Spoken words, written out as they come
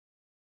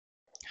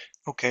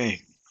Okay,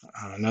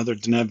 another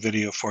Deneb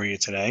video for you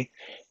today.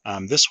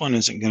 This one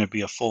isn't going to be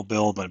a full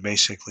build, but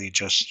basically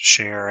just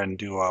share and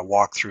do a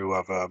walkthrough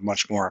of a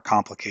much more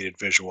complicated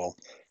visual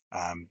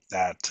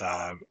that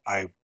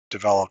I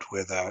developed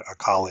with a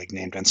colleague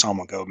named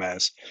Anselmo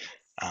Gomez.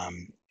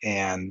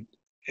 And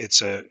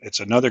it's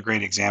another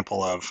great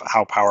example of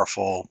how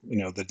powerful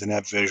the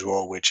Deneb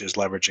visual, which is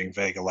leveraging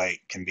Vega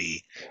Light, can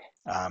be.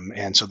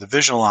 And so the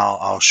visual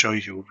I'll show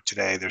you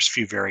today, there's a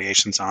few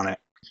variations on it,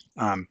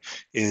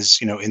 is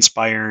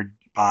inspired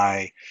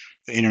by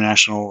the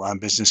International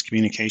Business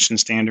Communication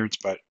Standards,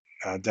 but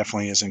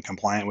definitely isn't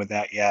compliant with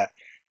that yet.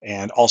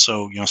 And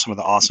also, some of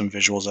the awesome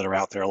visuals that are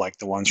out there, like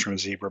the ones from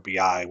Zebra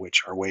BI,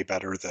 which are way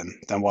better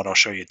than what I'll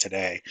show you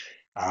today.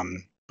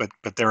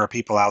 But there are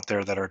people out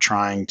there that are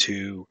trying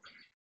to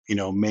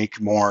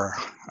make more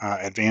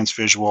advanced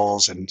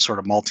visuals and sort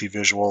of multi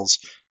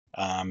visuals,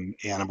 and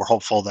we're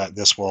hopeful that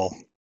this will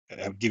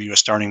give you a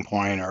starting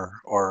point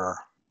or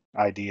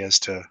ideas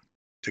to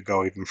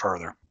go even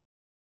further.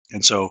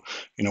 And so,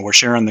 we're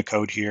sharing the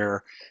code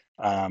here.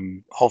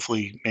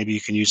 Hopefully, maybe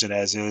you can use it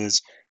as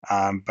is.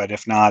 But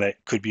if not, it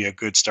could be a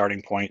good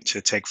starting point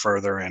to take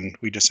further. And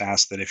we just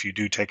ask that if you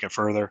do take it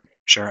further,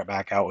 share it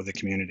back out with the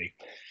community.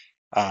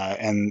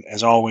 And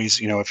as always,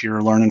 if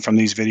you're learning from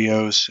these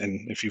videos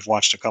and if you've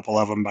watched a couple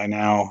of them by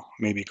now,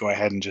 maybe go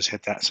ahead and just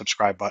hit that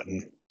subscribe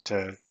button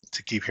to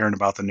keep hearing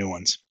about the new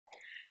ones.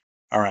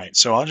 All right,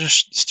 so I'll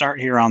just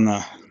start here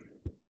on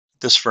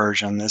this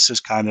version. This is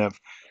kind of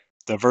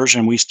the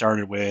version we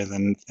started with,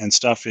 and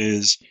stuff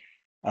is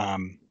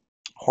um,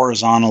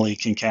 horizontally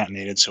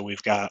concatenated. So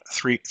we've got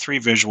three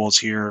visuals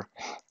here.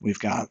 We've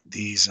got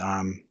this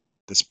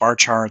bar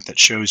chart that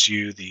shows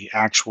you the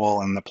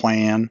actual and the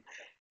plan.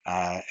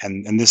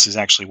 And this is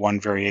actually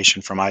one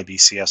variation from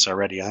IBCS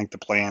already. I think the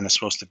plan is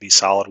supposed to be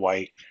solid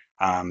white,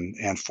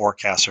 and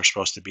forecasts are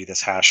supposed to be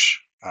this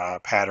hash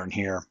pattern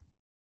here.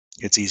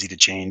 It's easy to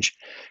change.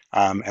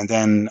 And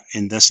then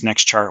in this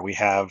next chart, we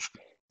have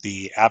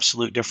the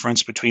absolute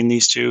difference between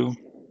these two.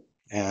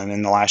 And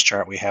in the last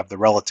chart, we have the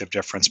relative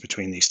difference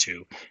between these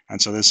two. And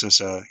so this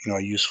is a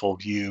useful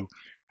view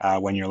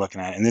when you're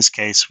looking at it. In this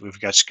case, we've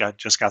just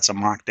got some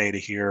mock data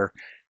here.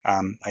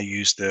 I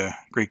used the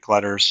Greek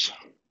letters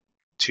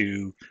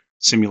to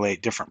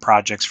simulate different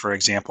projects, for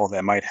example,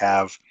 that might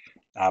have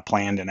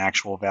planned and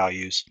actual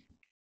values.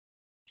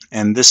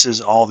 And this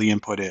is all the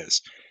input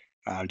is,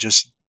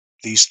 just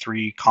these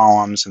three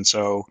columns. And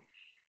so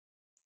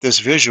this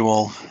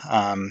visual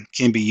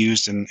can be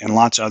used in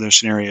lots of other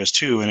scenarios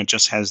too, and it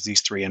just has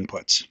these three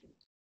inputs.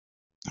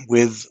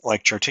 With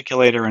like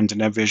Charticulator and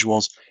Deneb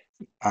visuals,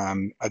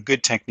 a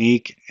good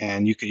technique,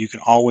 and you can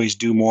always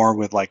do more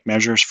with like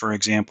measures, for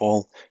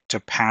example,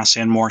 to pass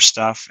in more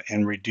stuff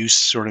and reduce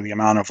sort of the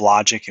amount of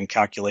logic and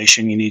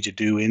calculation you need to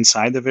do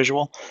inside the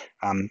visual.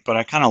 But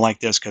I kind of like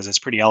this because it's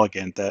pretty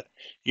elegant that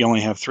you only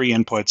have three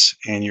inputs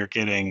and you're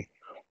getting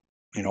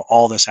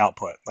all this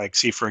output. Like,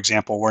 see, for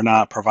example, we're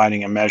not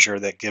providing a measure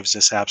that gives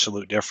this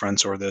absolute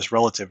difference or this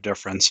relative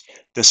difference.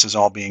 This is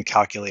all being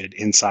calculated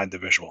inside the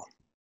visual.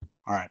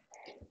 All right,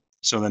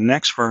 so the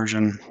next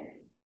version,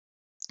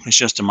 it's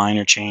just a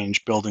minor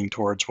change building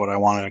towards what I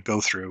wanted to go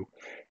through.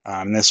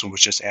 This one was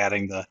just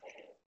adding the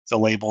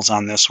labels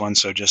on this one.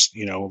 So just,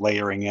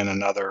 layering in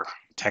another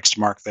text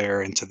mark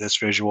there into this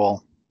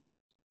visual.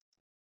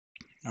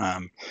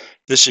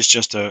 This is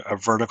just a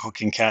vertical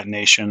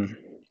concatenation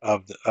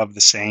of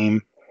the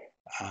same.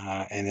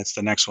 And it's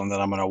the next one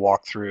that I'm going to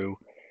walk through.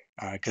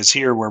 Because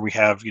here where we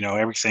have,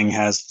 everything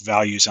has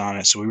values on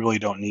it. So we really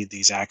don't need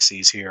these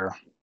axes here.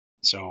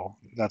 So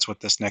that's what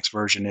this next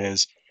version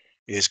is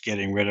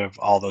getting rid of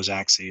all those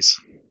axes.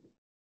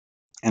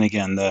 And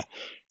again, the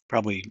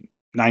probably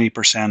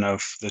 90%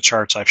 of the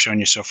charts I've shown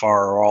you so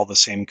far are all the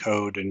same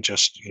code and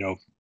just,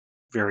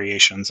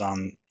 variations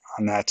on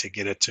that to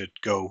get it to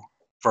go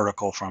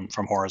vertical from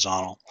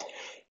horizontal.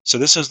 So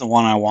this is the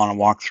one I want to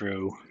walk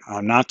through,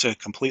 not to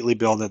completely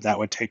build it, that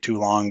would take too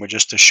long, but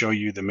just to show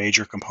you the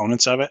major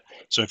components of it.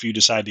 So if you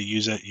decide to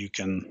use it, you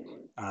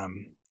can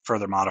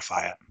further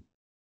modify it.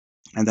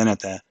 And then at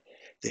the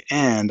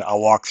end,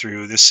 I'll walk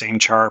through this same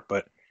chart,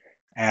 but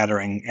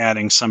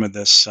adding some of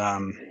this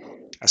a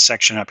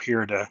section up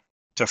here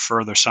to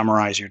further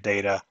summarize your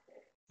data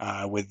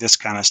with this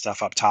kind of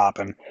stuff up top.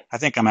 And I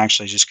think I'm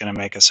actually just going to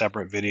make a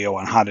separate video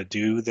on how to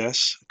do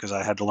this because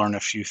I had to learn a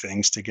few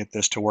things to get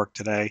this to work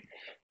today.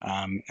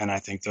 And I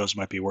think those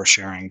might be worth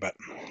sharing, but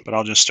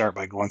I'll just start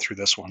by going through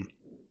this one.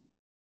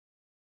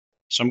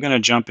 So I'm going to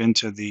jump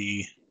into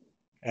the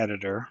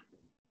editor.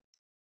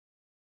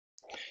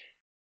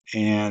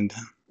 And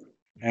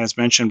as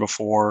mentioned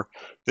before,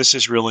 this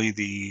is really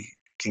the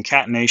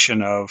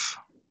concatenation of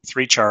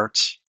three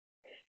charts.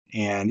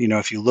 And,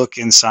 if you look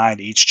inside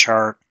each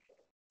chart,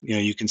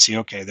 you can see,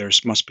 okay,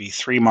 there's must be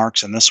three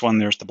marks in this one.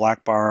 There's the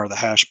black bar, the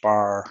hash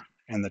bar,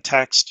 and the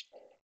text.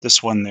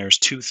 This one, there's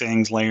two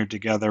things layered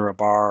together, a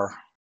bar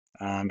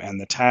and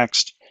the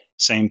text.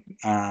 Same.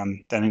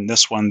 Then in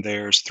this one,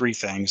 there's three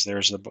things.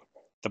 There's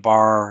the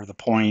bar, the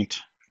point,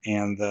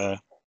 and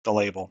the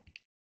label.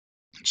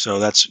 So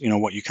that's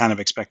what you kind of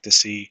expect to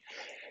see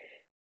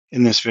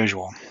in this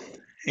visual.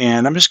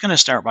 And I'm just going to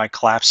start by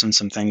collapsing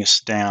some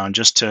things down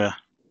just to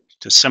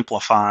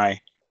simplify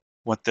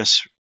what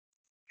this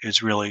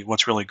is really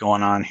what's really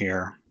going on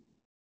here.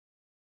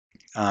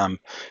 Um,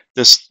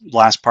 this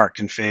last part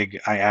config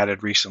I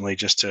added recently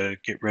just to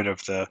get rid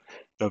of the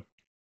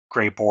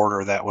gray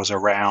border that was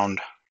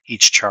around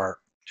each chart,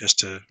 just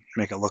to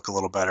make it look a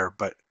little better.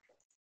 But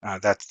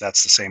that's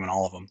the same in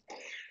all of them.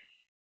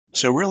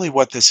 So really,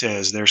 what this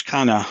is, there's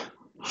kind of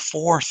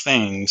four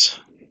things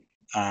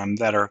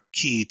that are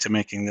key to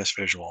making this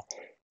visual.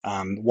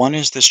 One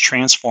is this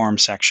transform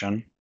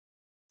section,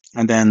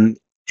 and then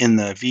in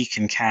the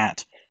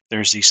vconcat,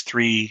 there's these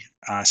three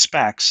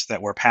specs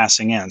that we're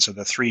passing in. So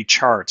the three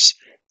charts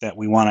that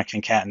we want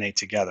to concatenate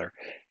together.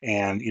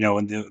 And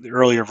in the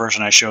earlier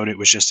version I showed, it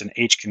was just an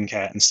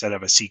hconcat instead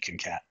of a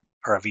cconcat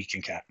or a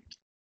vconcat.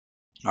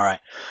 All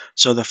right,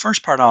 so the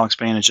first part I'll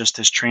explain is just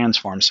this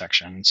transform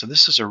section. So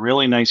this is a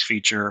really nice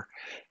feature.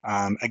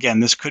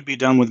 Again, this could be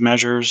done with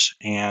measures,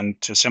 and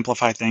to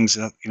simplify things,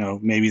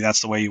 maybe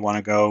that's the way you want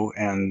to go,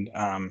 and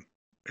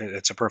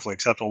it's a perfectly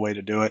acceptable way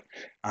to do it.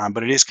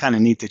 But it is kind of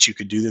neat that you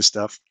could do this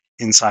stuff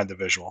inside the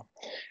visual.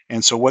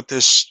 And so what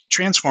this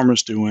transform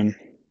is doing,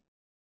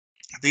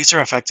 these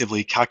are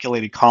effectively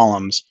calculated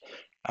columns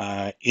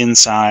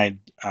inside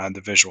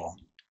the visual.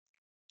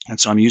 And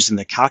so I'm using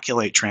the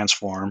calculate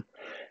transform,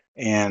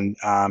 and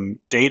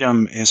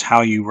datum is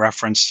how you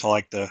reference to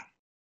like the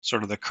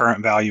sort of the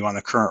current value on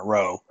the current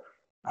row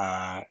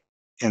uh,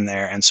 in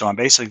there. And so I'm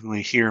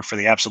basically here for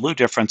the absolute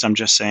difference. I'm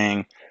just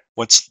saying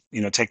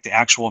take the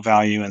actual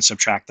value and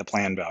subtract the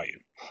plan value.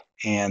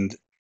 And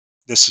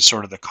this is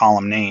sort of the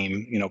column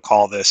name,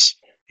 call this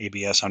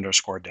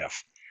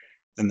ABS_diff.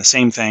 Then the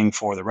same thing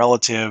for the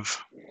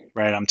relative,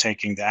 right? I'm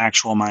taking the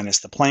actual minus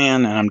the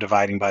plan, and I'm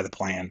dividing by the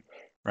plan,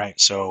 right?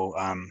 So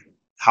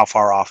how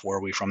far off were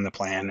we from the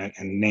plan,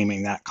 and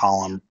naming that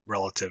column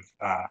relative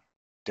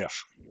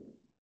diff.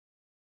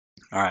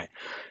 All right.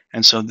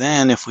 And so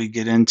then if we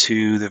get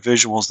into the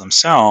visuals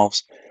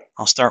themselves,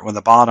 I'll start with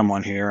the bottom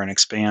one here and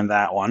expand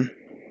that one.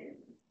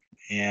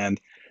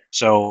 And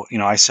so,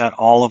 I set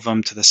all of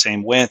them to the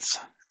same width.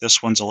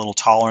 This one's a little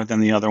taller than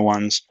the other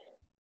ones.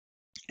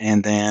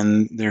 And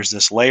then there's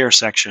this layer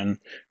section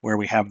where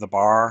we have the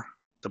bar,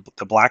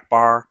 the black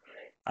bar,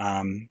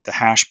 the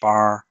hash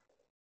bar,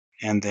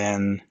 and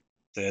then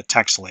the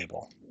text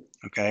label.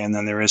 Okay, and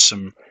then there is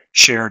some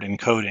shared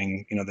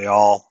encoding. They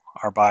all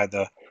are by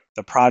the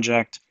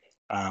project.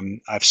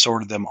 I've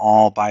sorted them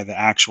all by the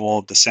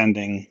actual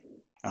descending,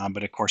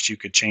 but of course you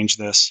could change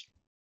this.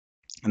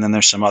 And then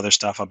there's some other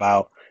stuff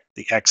about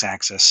the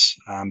x-axis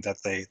that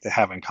they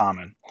have in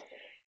common.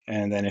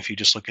 And then if you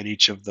just look at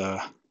each of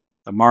the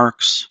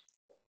marks,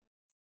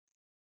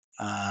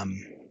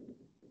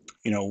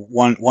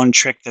 one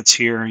trick that's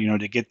here,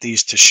 to get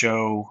these to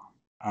show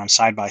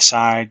side by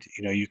side,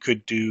 you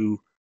could do,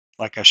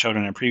 like I showed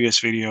in a previous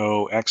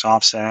video, X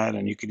offset,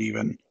 and you could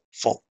even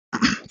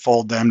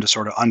fold them to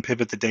sort of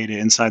unpivot the data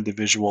inside the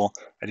visual.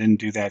 I didn't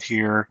do that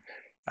here.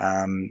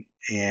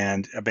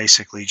 And I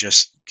basically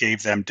just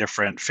gave them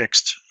different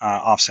fixed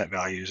offset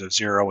values of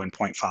 0 and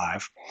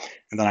 0.5.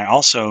 And then I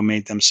also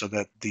made them so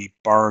that the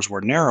bars were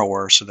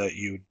narrower so that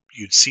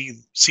you'd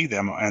see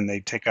them and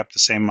they take up the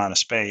same amount of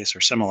space or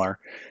similar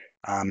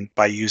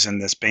by using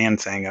this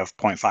band thing of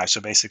 0.5. So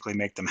basically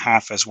make them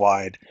half as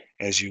wide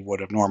as you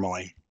would have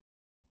normally.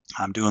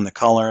 I'm doing the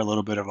color, a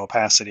little bit of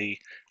opacity.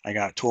 I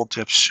got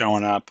tooltips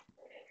showing up.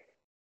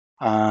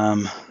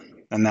 And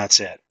that's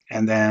it.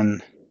 And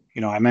then,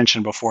 I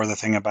mentioned before the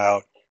thing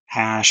about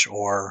hash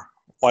or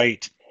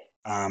white,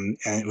 and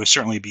it would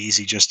certainly be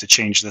easy just to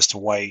change this to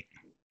white,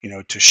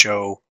 to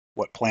show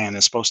what plan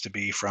is supposed to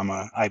be from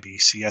a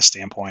IBCS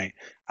standpoint.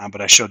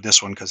 But I showed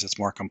this one because it's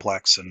more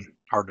complex and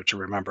harder to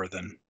remember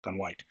than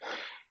white.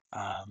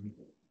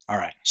 All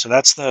right, so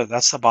that's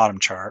the bottom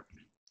chart.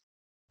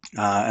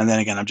 And then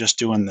again, I'm just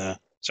doing the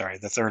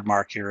third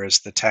mark here is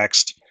the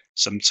text.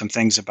 Some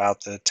things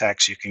about the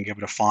text. You can give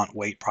it a font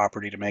weight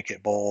property to make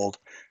it bold.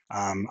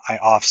 I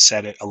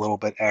offset it a little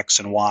bit X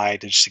and Y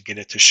just to get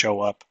it to show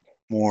up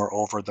more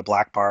over the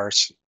black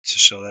bars,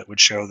 so that would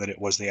show that it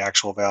was the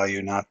actual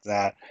value, not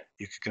that.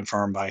 You could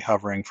confirm by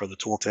hovering for the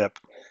tooltip.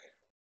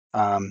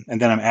 And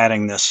then I'm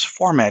adding this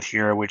format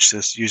here, which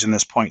is using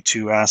this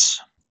 0.2s,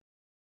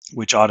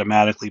 which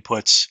automatically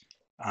puts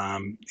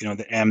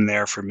the M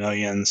there for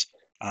millions.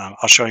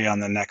 I'll show you on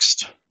the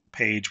next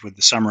page with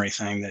the summary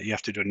thing that you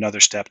have to do another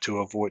step to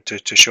avoid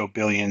to show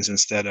billions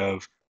instead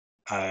of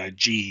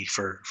G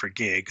for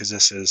gig, because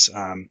this is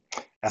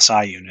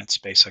SI units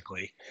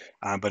basically.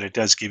 But it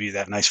does give you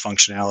that nice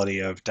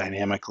functionality of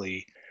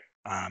dynamically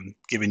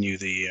giving you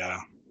the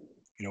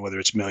whether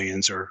it's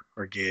millions or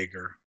gig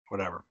or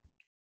whatever.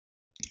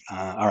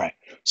 All right,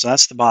 so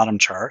that's the bottom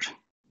chart.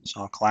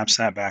 So I'll collapse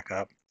that back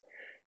up.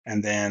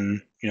 And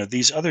then,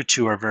 these other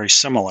two are very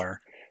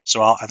similar.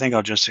 So I think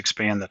I'll just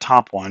expand the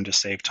top one to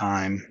save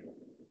time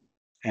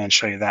and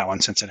show you that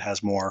one since it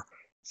has more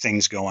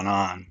things going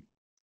on.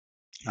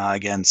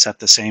 Again, set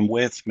the same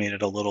width, made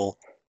it a little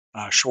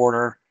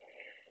shorter.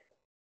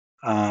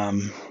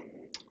 Um,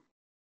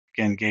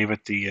 Again, gave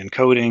it the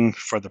encoding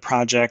for the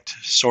project,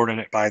 sorted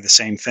it by the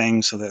same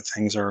thing so that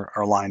things are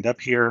lined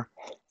up here.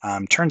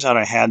 Turns out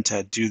I had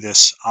to do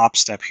this op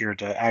step here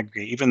to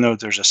aggregate, even though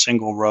there's a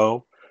single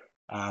row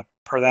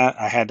per that,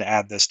 I had to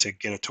add this to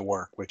get it to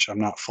work, which I'm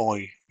not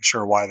fully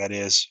sure why that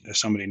is. If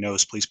somebody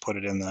knows, please put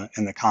it in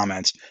the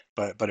comments,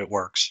 but it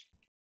works.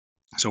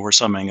 So we're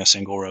summing a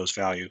single row's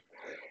value.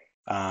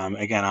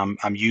 Again,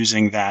 I'm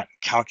using that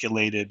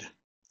calculated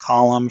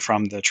column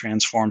from the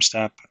transform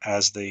step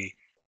as the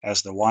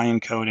Y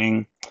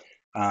encoding.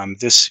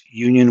 This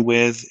union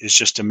with is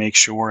just to make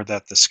sure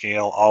that the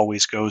scale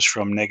always goes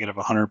from negative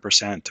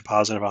 100% to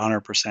positive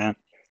 100%,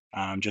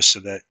 just so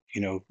that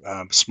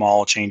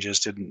small changes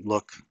didn't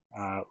look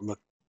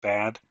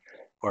bad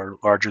or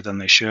larger than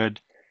they should.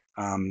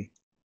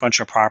 Bunch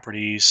of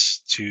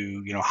properties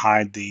to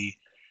hide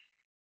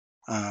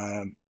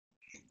uh,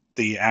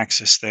 the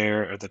axis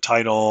there, or the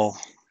title,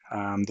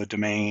 the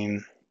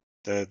domain,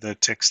 the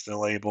ticks, the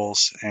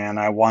labels, and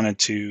I wanted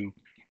to,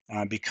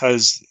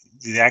 because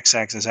the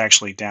x-axis is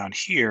actually down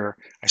here,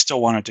 I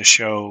still wanted to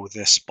show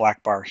this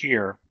black bar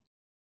here.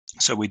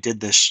 So we did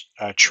this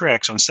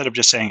trick. So instead of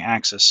just saying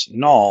axis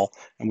null,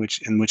 in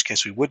which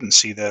case we wouldn't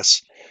see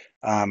this,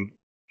 um,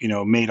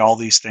 made all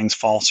these things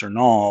false or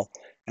null,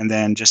 and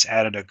then just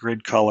added a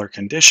grid color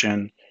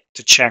condition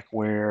to check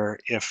where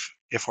if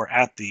we're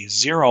at the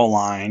zero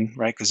line,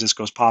 right? Because this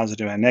goes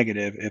positive and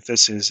negative. If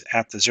this is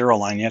at the zero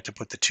line, you have to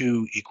put the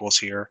two equals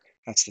here.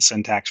 That's the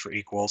syntax for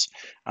equals.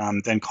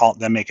 Then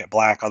make it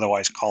black.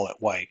 Otherwise, call it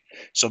white.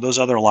 So those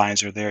other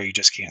lines are there. You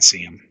just can't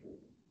see them.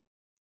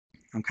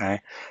 Okay,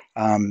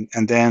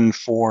 and then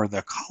for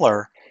the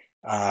color,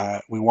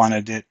 we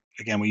wanted it,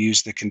 again, we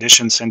used the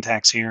condition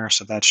syntax here,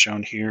 so that's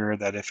shown here,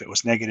 that if it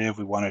was negative,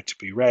 we want it to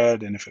be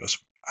red, and if it was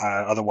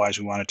otherwise,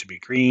 we want it to be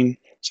green,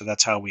 so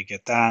that's how we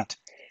get that.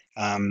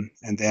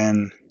 And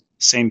then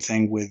same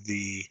thing with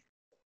the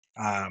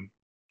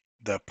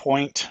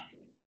point.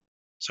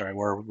 Sorry,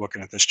 we're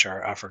looking at this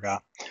chart, I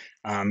forgot.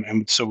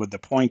 And so with the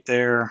point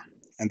there,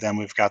 and then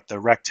we've got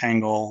the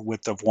rectangle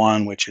width of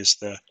 1, which is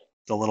the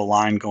little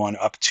line going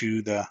up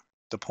to the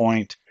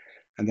point,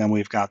 and then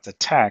we've got the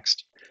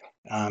text.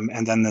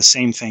 And then the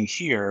same thing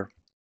here,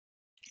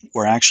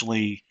 we're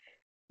actually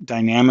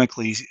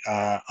dynamically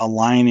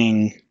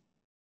aligning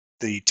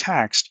the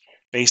text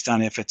based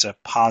on if it's a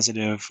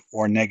positive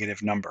or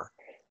negative number.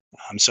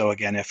 So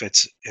again, if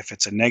it's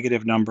a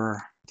negative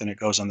number, then it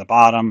goes on the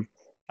bottom.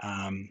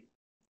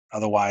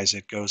 Otherwise,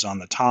 it goes on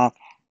the top.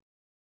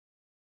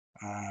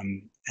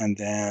 And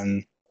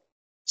then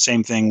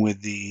same thing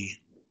with the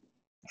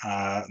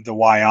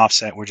Y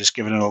offset. We're just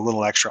giving it a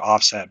little extra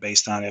offset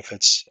based on if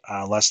it's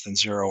less than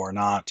 0 or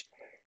not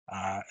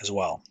as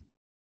well.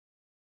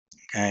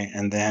 Okay,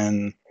 and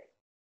then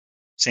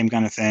same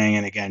kind of thing.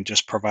 And again,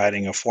 just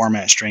providing a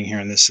format string here,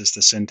 and this is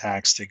the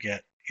syntax to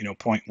get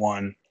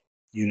 0.1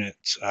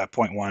 units,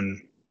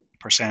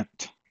 0.1%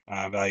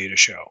 value to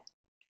show.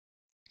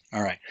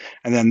 All right,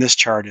 and then this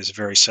chart is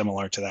very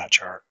similar to that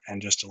chart,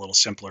 and just a little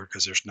simpler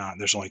because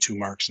there's only 2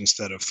 marks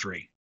instead of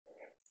 3.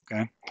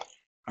 Okay,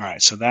 all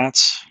right, so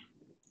that's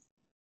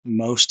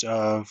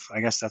I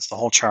guess that's the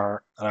whole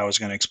chart that I was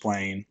going to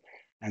explain,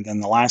 and then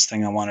the last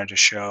thing I wanted to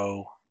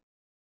show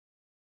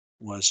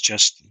was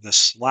just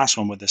this last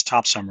one with this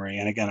top summary.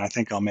 And again, I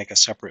think I'll make a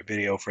separate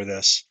video for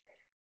this,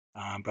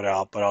 but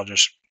I'll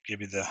just give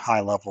you the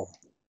high level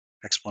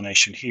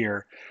explanation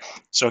here.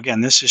 So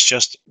again,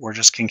 we're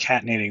just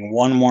concatenating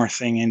one more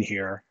thing in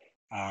here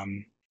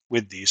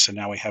with these. So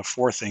now we have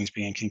 4 things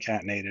being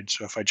concatenated.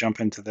 So if I jump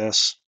into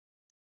this,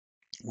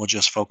 we'll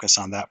just focus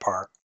on that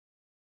part.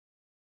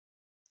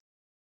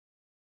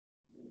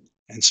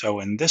 And so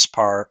in this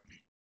part,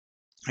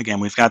 again,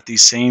 we've got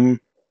these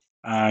same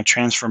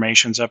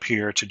transformations up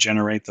here to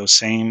generate those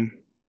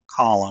same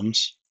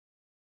columns.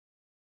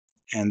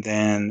 And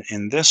then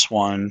in this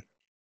one,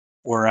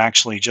 we're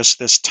actually just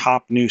this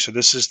top new. So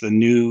this is the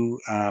new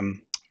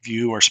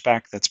view or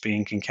spec that's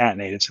being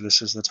concatenated. So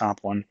this is the top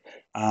one.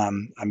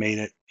 I made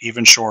it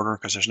even shorter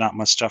because there's not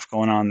much stuff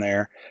going on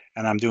there.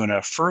 And I'm doing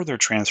a further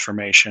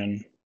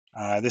transformation,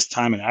 this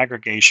time an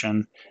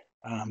aggregation,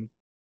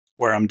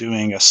 where I'm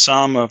doing a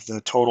sum of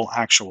the total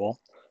actual,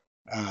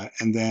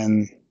 and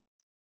then,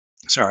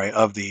 sorry,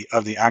 of the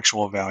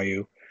actual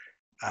value,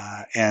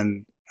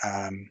 and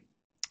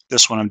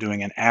this one I'm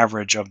doing an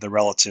average of the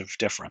relative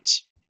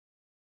difference.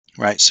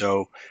 Right.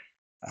 So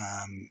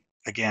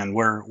again,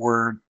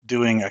 we're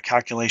doing a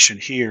calculation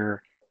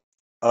here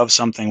of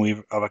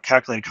something of a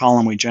calculated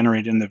column we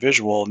generated in the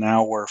visual.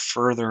 Now we're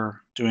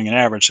further doing an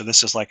average. So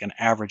this is like an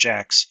average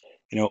X,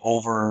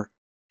 over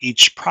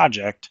each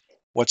project.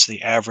 What's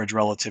the average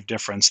relative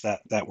difference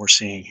that we're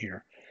seeing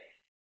here?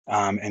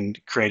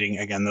 And creating,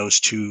 again, those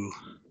 2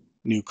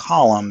 new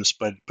columns,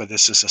 but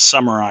this is a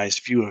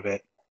summarized view of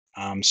it.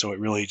 So it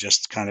really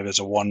just kind of is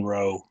a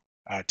 1-row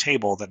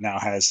table that now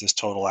has this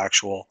total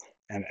actual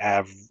and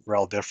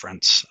rel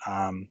difference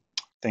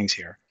things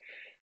here.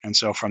 And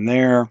so from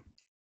there,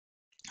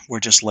 we're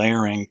just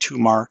layering 2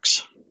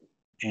 marks,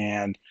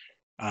 and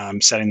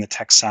setting the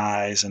text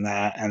size and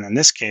that. And in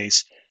this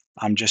case,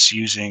 I'm just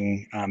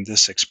using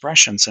this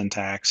expression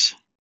syntax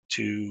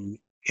to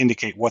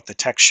indicate what the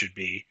text should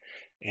be.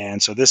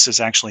 And so this is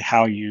actually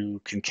how you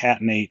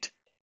concatenate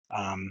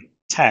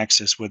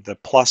text, is with the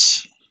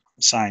plus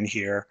sign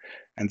here.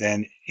 And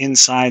then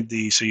inside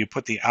so you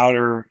put the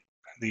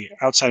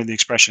outside of the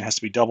expression has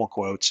to be double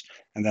quotes,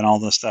 and then all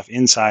the stuff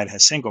inside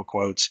has single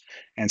quotes.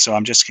 And so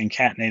I'm just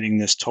concatenating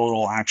this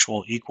total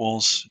actual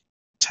equals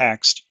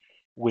text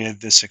with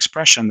this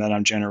expression that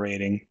I'm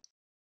generating.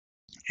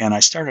 And I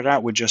started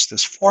out with just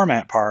this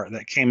format part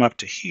that came up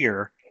to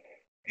here,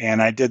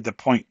 and I did the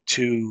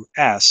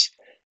 0.2s.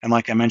 And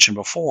like I mentioned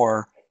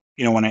before,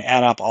 when I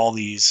add up all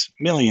these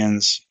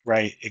millions,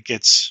 right, it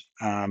gets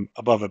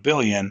above a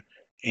billion.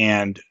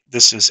 And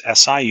this is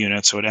SI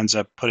units, so it ends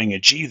up putting a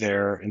G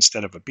there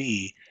instead of a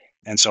B.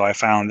 And so I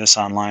found this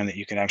online that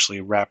you can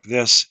actually wrap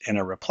this in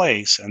a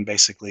replace, and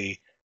basically,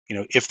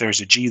 if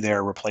there's a G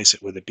there, replace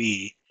it with a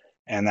B.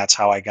 And that's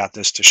how I got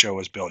this to show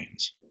as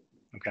billions.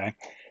 Okay.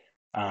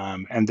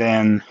 And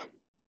then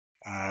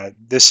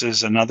this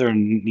is another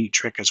neat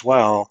trick as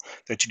well,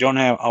 that you don't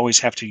always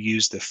have to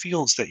use the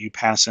fields that you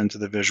pass into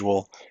the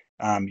visual.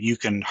 You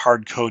can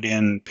hard code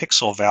in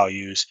pixel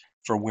values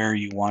for where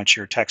you want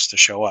your text to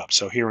show up.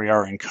 So here we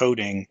are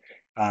encoding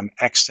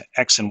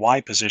X and Y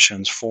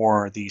positions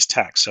for these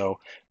texts. So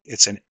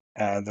it's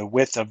the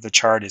width of the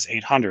chart is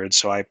 800,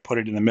 so I put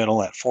it in the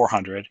middle at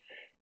 400.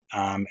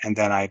 And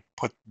then I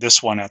put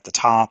this one at the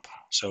top,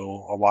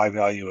 so a Y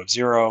value of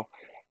 0.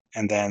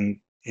 And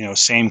then,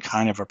 same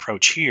kind of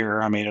approach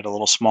here. I made it a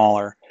little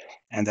smaller,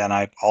 and then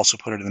I also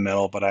put it in the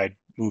middle, but I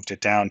moved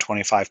it down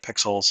 25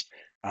 pixels,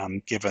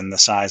 given the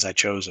size I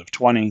chose of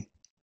 20,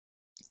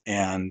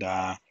 and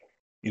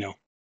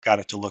got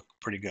it to look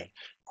pretty good.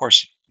 Of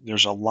course,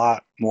 there's a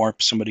lot more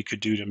somebody could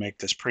do to make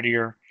this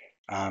prettier.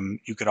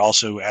 You could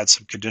also add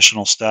some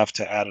conditional stuff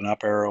to add an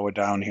up arrow, a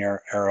down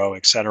here arrow,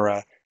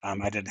 etc.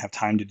 I didn't have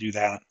time to do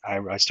that.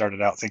 I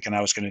started out thinking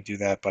I was going to do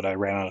that, but I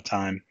ran out of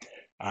time.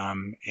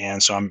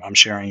 And so I'm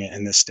sharing it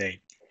in this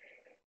state.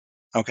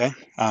 Okay.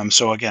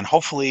 So again,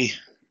 hopefully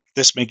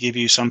this may give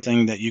you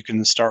something that you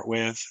can start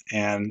with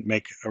and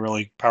make a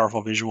really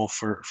powerful visual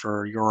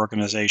for your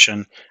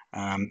organization.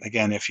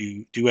 Again, if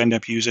you do end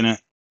up using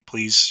it,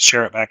 please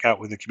share it back out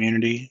with the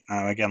community.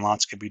 Again,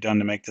 lots could be done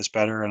to make this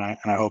better, and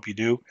I hope you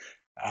do.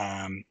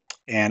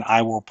 And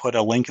I will put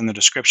a link in the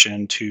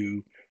description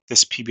to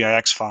this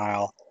PBIX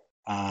file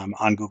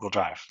on Google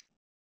Drive.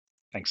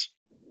 Thanks.